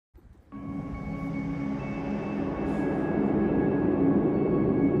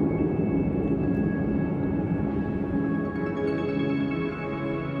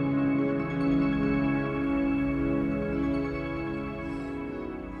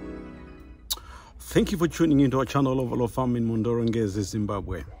Thank you for tuning into our channel Overlow Farm in Mhondoro-Ngezi,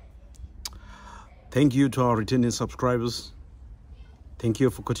 Zimbabwe. Thank you to our returning subscribers. Thank you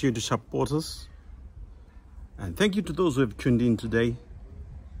for continuing to support us. And thank you to those who have tuned in today.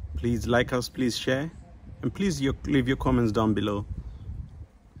 Please like us, please share, and please leave your comments down below.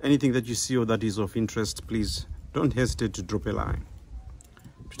 Anything that you see or that is of interest, please don't hesitate to drop a line.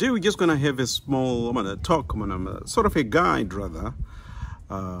 Today we're just going to have a small talk, sort of a guide rather,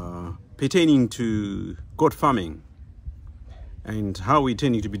 pertaining to goat farming and how we're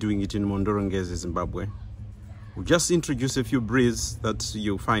intending to be doing it in Mhondoro-Ngezi, Zimbabwe. We'll just introduce a few breeds that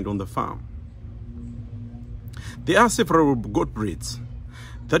you'll find on the farm. There are several goat breeds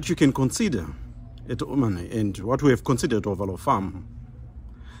that you can consider at Oman and what we have considered Overlow Farm.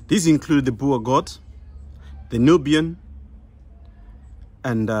 These include the Boer goat, the Nubian,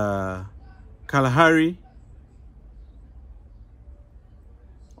 and Kalahari,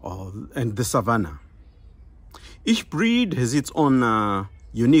 and the Savannah. Each breed has its own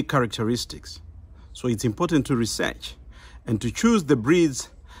unique characteristics, so it's important to research and to choose the breeds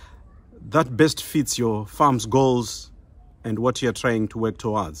that best fits your farm's goals and what you're trying to work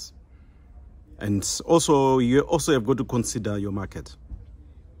towards. And also, you also have got to consider your market.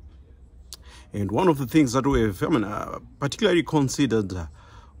 And one of the things that we have particularly considered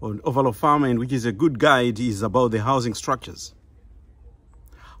on Overlow Farm, and which is a good guide, is about the housing structures.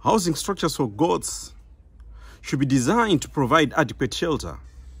 Housing structures for goats should be designed to provide adequate shelter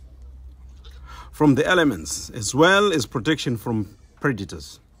from the elements as well as protection from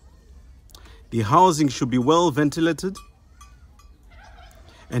predators. The housing should be well ventilated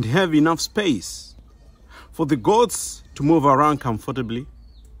and have enough space for the goats to move around comfortably.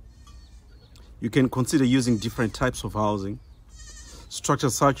 You can consider using different types of housing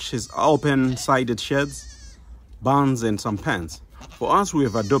structures such as open-sided sheds, barns, and some pens. For us, we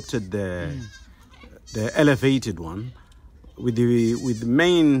have adopted the elevated one with the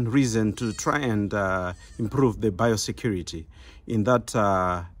main reason to try and improve the biosecurity, in that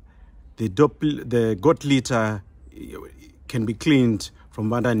the goat litter can be cleaned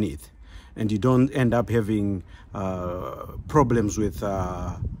from underneath and you don't end up having problems with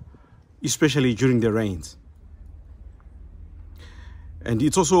especially during the rains. And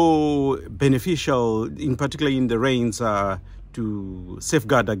it's also beneficial, in particular in the rains, to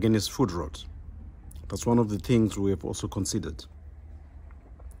safeguard against food rot. That's one of the things we have also considered.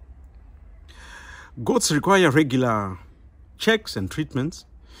 Goats require regular checks and treatments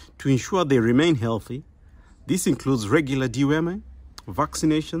to ensure they remain healthy. This includes regular deworming,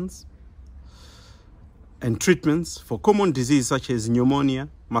 vaccinations, and treatments for common diseases such as pneumonia,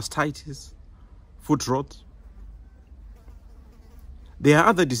 mastitis, foot rot. There are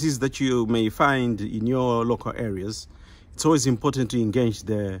other diseases that you may find in your local areas. It's always important to engage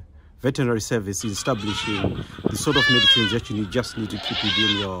the veterinary service in establishing the sort of medicines that you just need to keep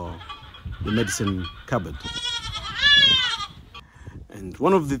within your medicine cupboard. And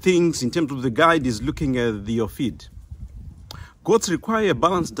one of the things in terms of the guide is looking at your feed. Goats require a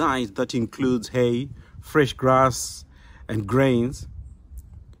balanced diet that includes hay, fresh grass, and grains.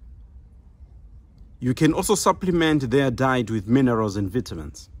 You can also supplement their diet with minerals and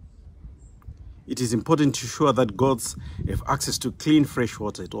vitamins. It is important to ensure that goats have access to clean fresh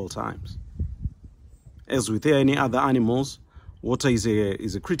water at all times. As with any other animals, water is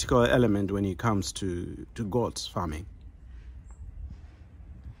a critical element when it comes to goat farming.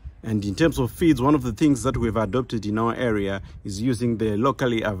 And in terms of feeds, one of the things that we've adopted in our area is using the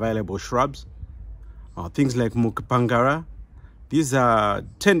locally available shrubs, things like mukpangara. These are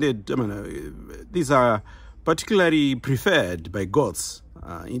these are particularly preferred by goats.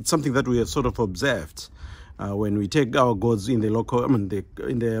 It's something that we have sort of observed when we take our goats in the local, in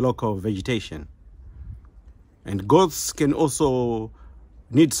the local vegetation. And goats can also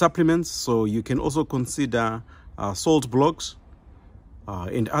need supplements, so you can also consider salt blocks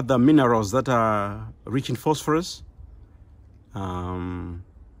and other minerals that are rich in phosphorus.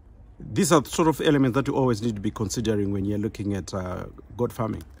 These are the sort of elements that you always need to be considering when you're looking at goat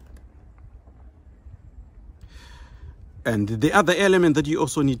farming. And the other element that you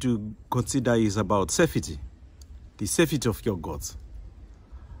also need to consider is about safety, the safety of your goats.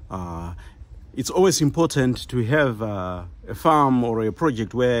 It's always important to have a farm or a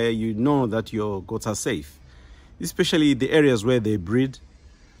project where you know that your goats are safe, especially the areas where they breed,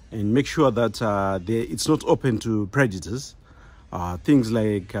 and make sure that it's not open to predators. Things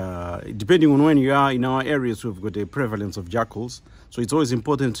like, depending on when you are in our areas, we've got a prevalence of jackals. So it's always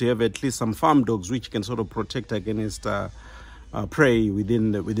important to have at least some farm dogs which can sort of protect against prey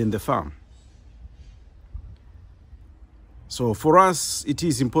within the farm. So for us, it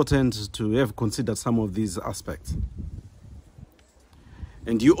is important to have considered some of these aspects.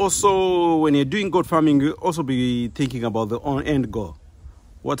 And you also, when you're doing goat farming, you also be thinking about the end goal.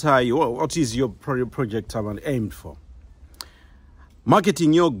 What is your project aimed for?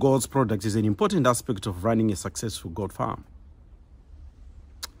 Marketing your goat's product is an important aspect of running a successful goat farm.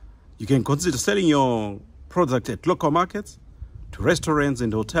 You can consider selling your product at local markets, to restaurants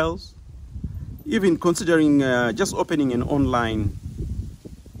and hotels, even considering just opening an online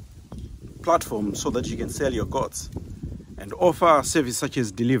platform so that you can sell your goats and offer service such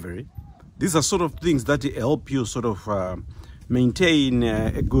as delivery. These are sort of things that help you sort of maintain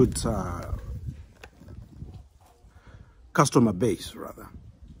a good customer base, rather.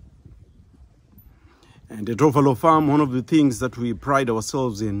 And at Overlow Farm, one of the things that we pride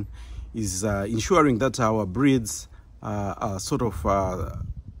ourselves in is ensuring that our breeds are sort of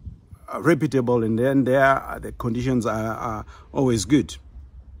reputable, and then the conditions are always good.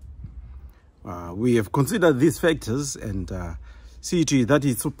 We have considered these factors and see to it that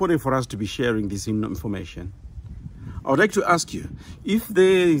it's important for us to be sharing this information. I would like to ask you, if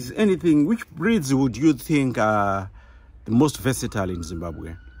there is anything, which breeds would you think are the most versatile in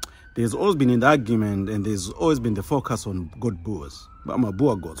Zimbabwe? There's always been an argument, and there's always been the focus on Boers,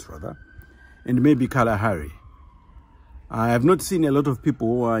 Boer goats rather, and maybe Kalahari. I have not seen a lot of people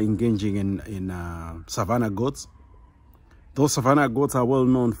who are engaging in savannah goats. Those savannah goats are well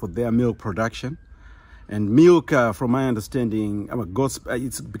known for their milk production, and milk, from my understanding, goats,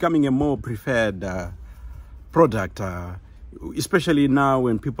 it's becoming a more preferred product, especially now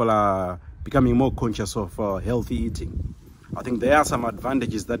when people are becoming more conscious of healthy eating. I think there are some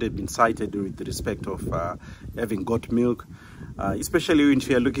advantages that have been cited with respect of having goat milk, especially if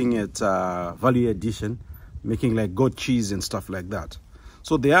you're looking at value addition, making like goat cheese and stuff like that.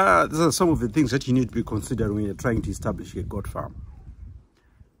 So these are some of the things that you need to be considering when you're trying to establish a goat farm.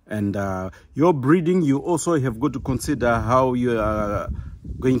 And your breeding, you also have got to consider how you are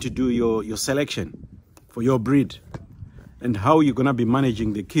going to do your selection for your breed and how you're going to be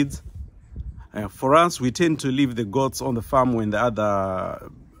managing the kids. For us, we tend to leave the goats on the farm when the other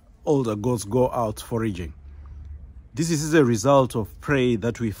older goats go out foraging. This is a result of prey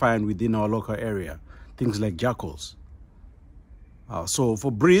that we find within our local area, things like jackals. So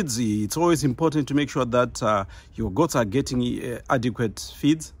for breeds, it's always important to make sure that your goats are getting adequate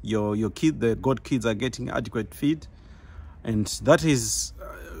feeds, the goat kids are getting adequate feed, and that is,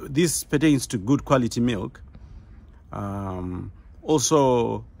 this pertains to good quality milk.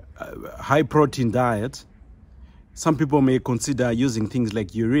 Also, high protein diet. Some people may consider using things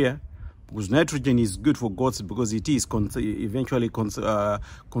like urea, because nitrogen is good for goats because it is eventually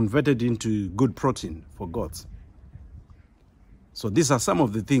converted into good protein for goats. So these are some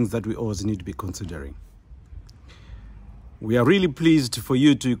of the things that we always need to be considering. We are really pleased for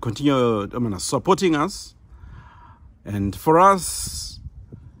you to continue supporting us. And for us,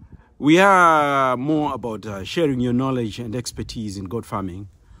 we are more about sharing your knowledge and expertise in goat farming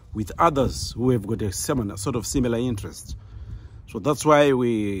with others who have got a similar interest. So that's why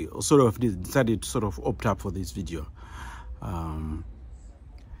we sort of decided to sort of opt up for this video.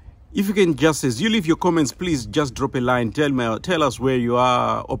 If you can just, as you leave your comments, please just drop a line, tell us where you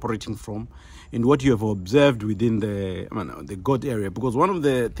are operating from and what you have observed within the goat area. Because one of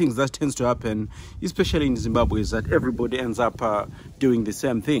the things that tends to happen, especially in Zimbabwe, is that everybody ends up doing the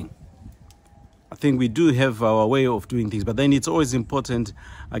same thing. I think we do have our way of doing things, but then it's always important,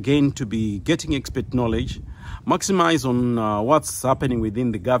 again, to be getting expert knowledge, maximize on what's happening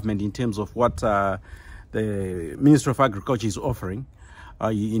within the government in terms of what the Ministry of Agriculture is offering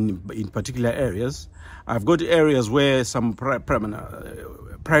in particular areas. I've got areas where some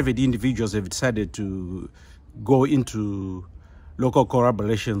private individuals have decided to go into local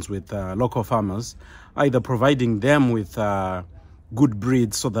collaborations with local farmers, either providing them with good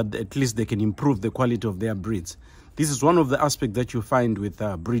breeds so that at least they can improve the quality of their breeds. This is one of the aspects that you find with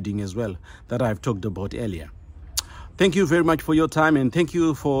breeding as well that I've talked about earlier. Thank you very much for your time, and thank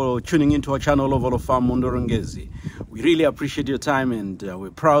you for tuning into our channel, Overlow Farm Mhondoro-Ngezi. We really appreciate your time, and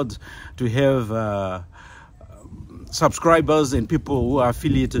we're proud to have subscribers and people who are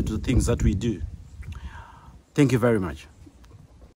affiliated to things that we do. Thank you very much.